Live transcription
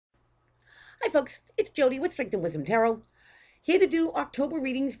Hi folks, it's Jody with Strength and Wisdom Tarot, here to do October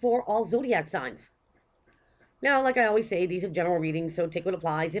readings for all zodiac signs. Now, like I always say, these are general readings, so take what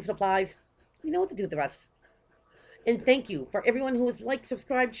applies. If it applies, you know what to do with the rest. And thank you for everyone who has liked,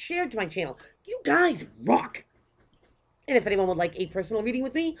 subscribed, shared to my channel. You guys rock! And if anyone would like a personal reading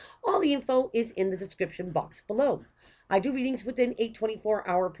with me, all the info is in the description box below. I do readings within a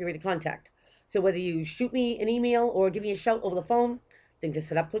 24-hour period of contact. So whether you shoot me an email or give me a shout over the phone, things are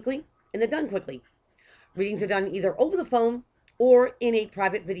set up quickly and they're done quickly. Readings are done either over the phone or in a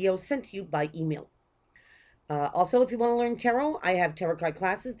private video sent to you by email. Also, if you want to learn tarot, I have tarot card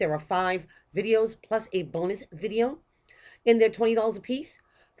classes. There are 5 videos plus a bonus video, and they're $20 a piece.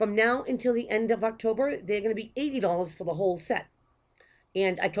 From now until the end of October, they're going to be $80 for the whole set.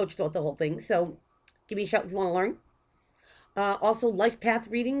 And I coach throughout the whole thing, so give me a shout if you want to learn. Also, life path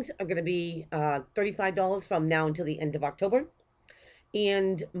readings are going to be $35 from now until the end of October.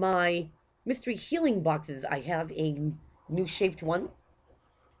 And my mystery healing boxes, I have a new shaped one.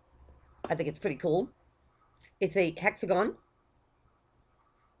 I think it's pretty cool. It's a hexagon.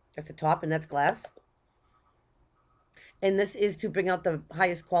 That's the top, and that's glass. And this is to bring out the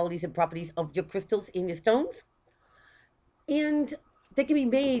highest qualities and properties of your crystals in your stones. And they can be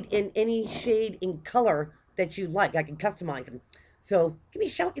made in any shade and color that you like. I can customize them. So give me a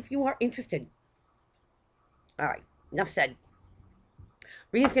shout if you are interested. All right, enough said.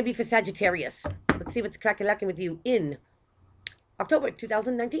 Reading's going to be for Sagittarius. Let's see what's crack-a-lacking with you in October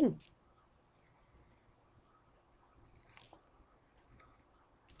 2019.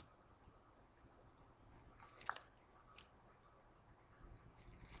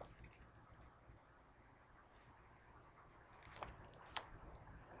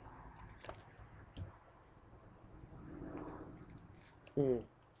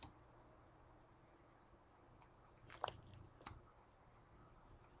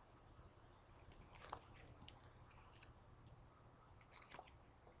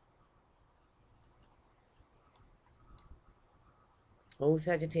 Oh,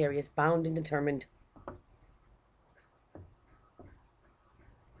 Sagittarius, bound and determined.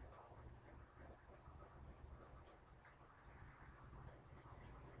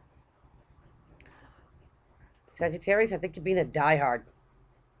 Sagittarius, I think you're being a diehard.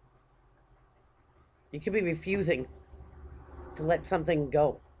 You could be refusing to let something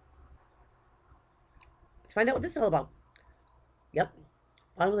go. Let's find out what this is all about. Yep,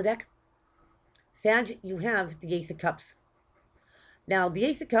 bottom of the deck. Sag, you have the Ace of Cups. Now, the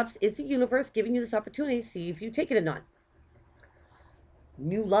Ace of Cups is the universe giving you this opportunity to see if you take it or not.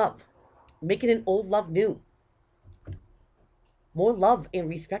 New love. Making an old love new. More love and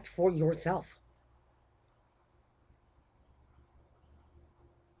respect for yourself.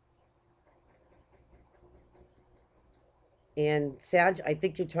 And Sag, I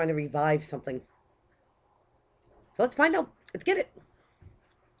think you're trying to revive something. So let's find out. Let's get it.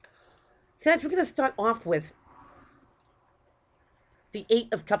 Sag, we're going to start off with the 8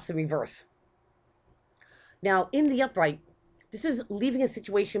 of Cups in reverse. Now, in the upright, this is leaving a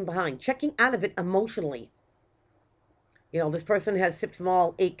situation behind, checking out of it emotionally. You know, this person has sipped from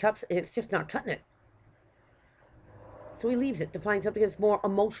all 8 cups, and it's just not cutting it. So he leaves it to find something that's more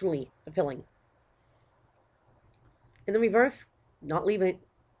emotionally fulfilling. In the reverse, not leaving it.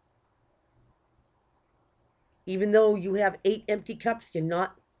 Even though you have 8 empty cups, you're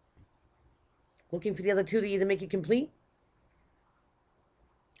not looking for the other 2 to either make it complete,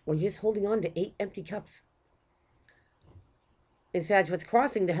 or you're just holding on to 8 empty cups. In Sag, what's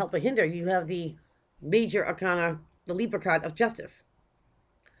crossing to help or hinder, you have the major arcana, the Libra card of justice.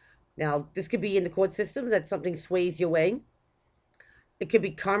 Now, this could be in the court system that something sways your way. It could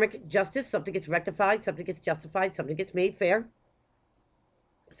be karmic justice. Something gets rectified, something gets justified, something gets made fair.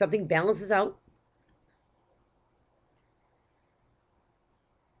 Something balances out.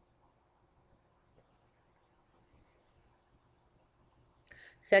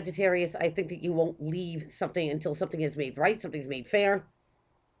 Sagittarius, I think that you won't leave something until something is made right, something's made fair.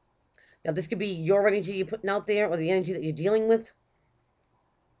 Now, this could be your energy you're putting out there or the energy that you're dealing with.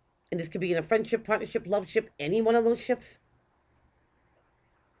 And this could be in a friendship, partnership, love ship, any one of those ships.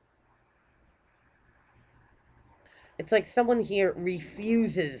 It's like someone here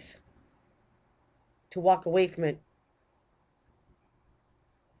refuses to walk away from it.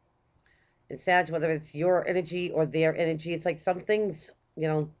 And Sag, whether it's your energy or their energy, it's like some things, you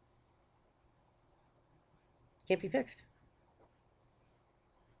know, can't be fixed.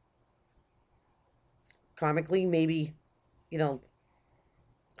 Karmically, maybe, you know,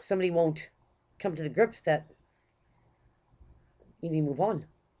 somebody won't come to the grips that you need to move on.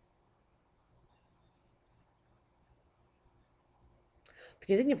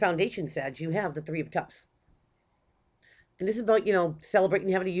 Because in your foundation, Sag, you have the Three of Cups. And this is about, celebrating,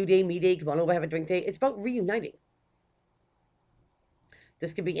 having a you day, me day, come on over, have a drink day. It's about reuniting.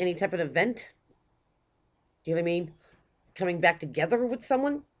 This could be any type of event. Do you know what I mean? Coming back together with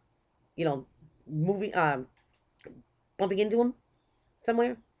someone. Moving, bumping into them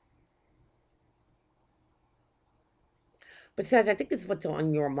somewhere. But Sag, I think this is what's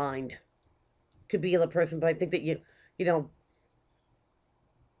on your mind. Could be the other person, but I think that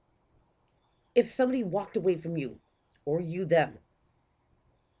if somebody walked away from you, or you them,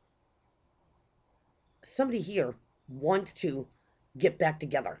 somebody here wants to get back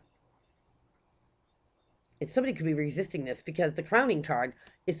together. And somebody could be resisting this because the crowning card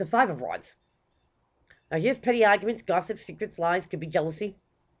is the Five of Rods. Now here's petty arguments, gossip, secrets, lies, could be jealousy.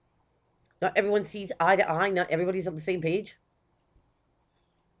 Not everyone sees eye to eye, not everybody's on the same page.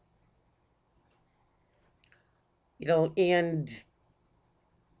 And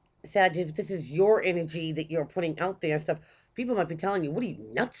Sag, if this is your energy that you're putting out there and stuff, people might be telling you, what are you,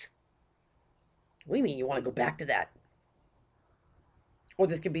 nuts? What do you mean you want to go back to that? Or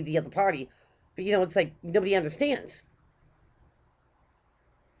this could be the other party. But, it's like nobody understands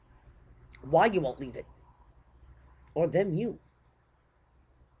why you won't leave it. Or them you.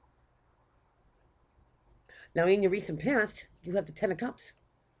 Now, in your recent past, you have the Ten of Cups.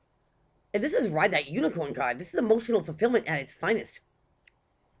 And this is Ride That Unicorn card. This is emotional fulfillment at its finest.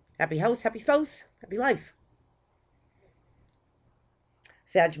 Happy house, happy spouse, happy life.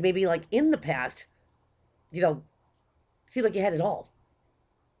 Sag, maybe like in the past, seemed like you had it all.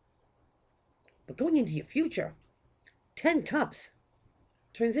 But going into your future, 10 cups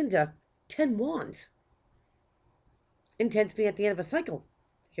turns into 10 wands. Intends to be at the end of a cycle.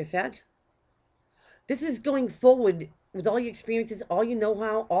 Here, Sag. This is going forward with all your experiences, all your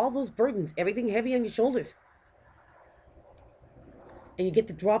know-how, all those burdens, everything heavy on your shoulders. And you get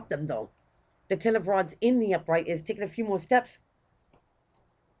to drop them, though. The Ten of Rods in the upright is taking a few more steps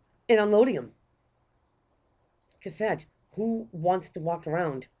and unloading them. Because, Sag, who wants to walk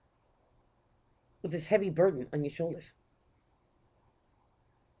around with this heavy burden on your shoulders?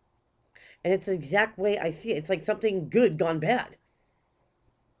 And it's the exact way I see it. It's like something good gone bad.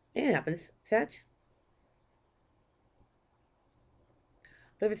 And it happens, Sag.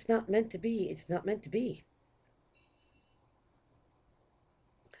 But if it's not meant to be, it's not meant to be.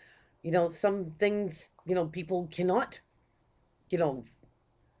 Some things, people cannot,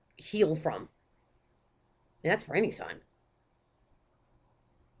 heal from. And that's for any sign.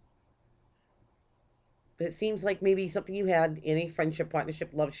 But it seems like maybe something you had in a friendship,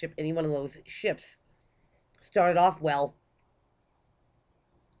 partnership, love ship, any one of those ships started off well.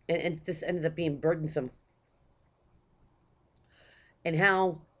 And this ended up being burdensome. And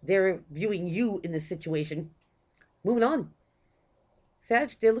how they're viewing you in this situation. Moving on.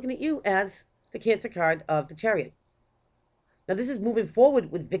 Sag, they're looking at you as the Cancer card of the Chariot. Now, this is moving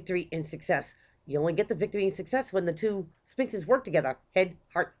forward with victory and success. You only get the victory and success when the two sphinxes work together. Head,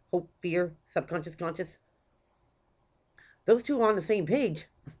 heart, hope, fear, subconscious, conscious. Those two are on the same page.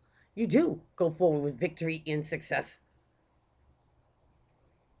 You do go forward with victory and success.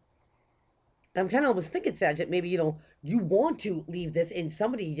 I'm kind of almost thinking, Sag, that maybe, you want to leave this and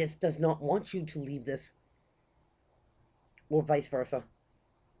somebody just does not want you to leave this. Or vice versa.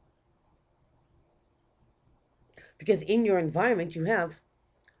 Because in your environment, you have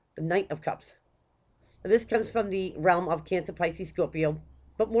the Knight of Cups. Now, this comes from the realm of Cancer, Pisces, Scorpio,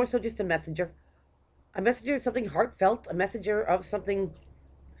 but more so just a messenger. A messenger of something heartfelt, a messenger of something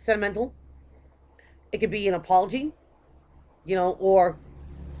sentimental. It could be an apology, or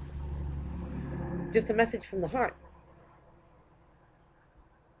just a message from the heart.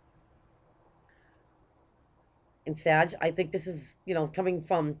 And Sag, I think this is, coming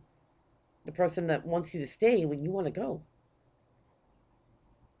from the person that wants you to stay when you want to go.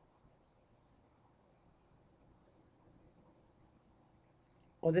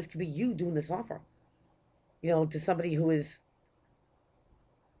 Or this could be you doing this offer, to somebody who is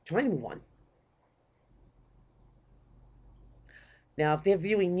trying to move on. Now, if they're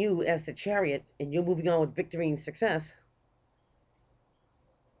viewing you as the Chariot and you're moving on with victory and success,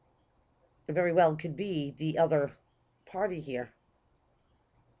 it very well could be the other party here.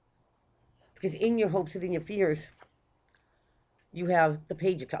 Because in your hopes and in your fears, you have the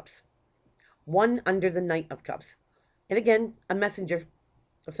Page of Cups. One under the Knight of Cups. And again, a messenger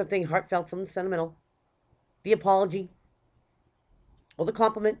of something heartfelt, something sentimental. The apology. Or the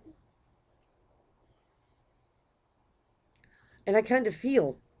compliment. And I kind of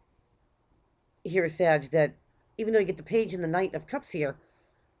feel here, Sag, that even though you get the Page and the Knight of Cups here,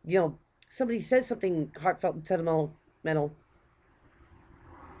 somebody says something heartfelt and sentimental,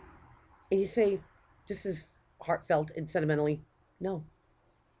 and you say, this is heartfelt and sentimentally, no.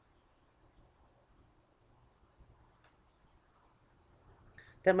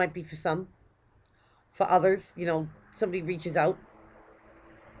 That might be for some. For others, somebody reaches out,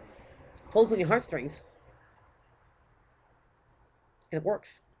 pulls on your heartstrings, and it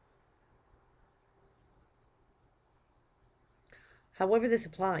works. However this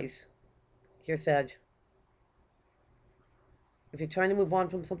applies, here, Sag, if you're trying to move on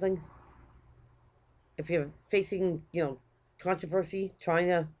from something, if you're facing, controversy, trying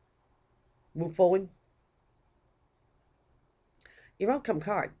to move forward, your outcome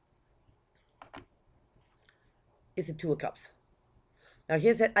card is the Two of Cups. Now,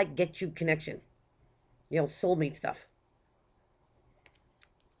 here's that I get you connection, soulmate stuff.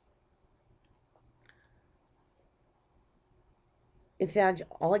 And Sag,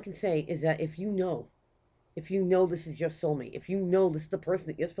 all I can say is that if you know this is your soulmate, if you know this is the person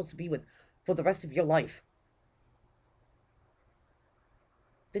that you're supposed to be with for the rest of your life,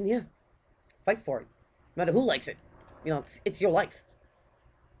 then yeah, fight for it. No matter who likes it. It's your life.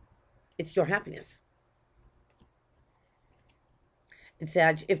 It's your happiness. And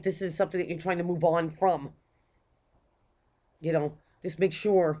Sag, if this is something that you're trying to move on from, just make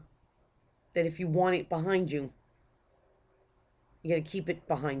sure that if you want it behind you, you got to keep it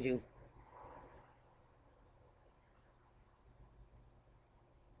behind you.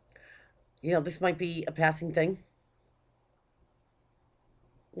 This might be a passing thing.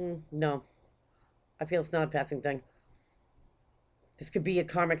 No. I feel it's not a passing thing. This could be a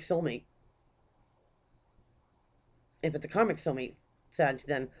karmic soulmate. If it's a karmic soulmate, Sag,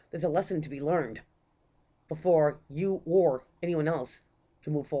 then there's a lesson to be learned before you or anyone else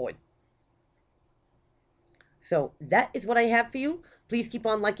can move forward. So that is what I have for you. Please keep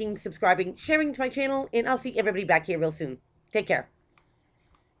on liking, subscribing, sharing to my channel, and I'll see everybody back here real soon. Take care.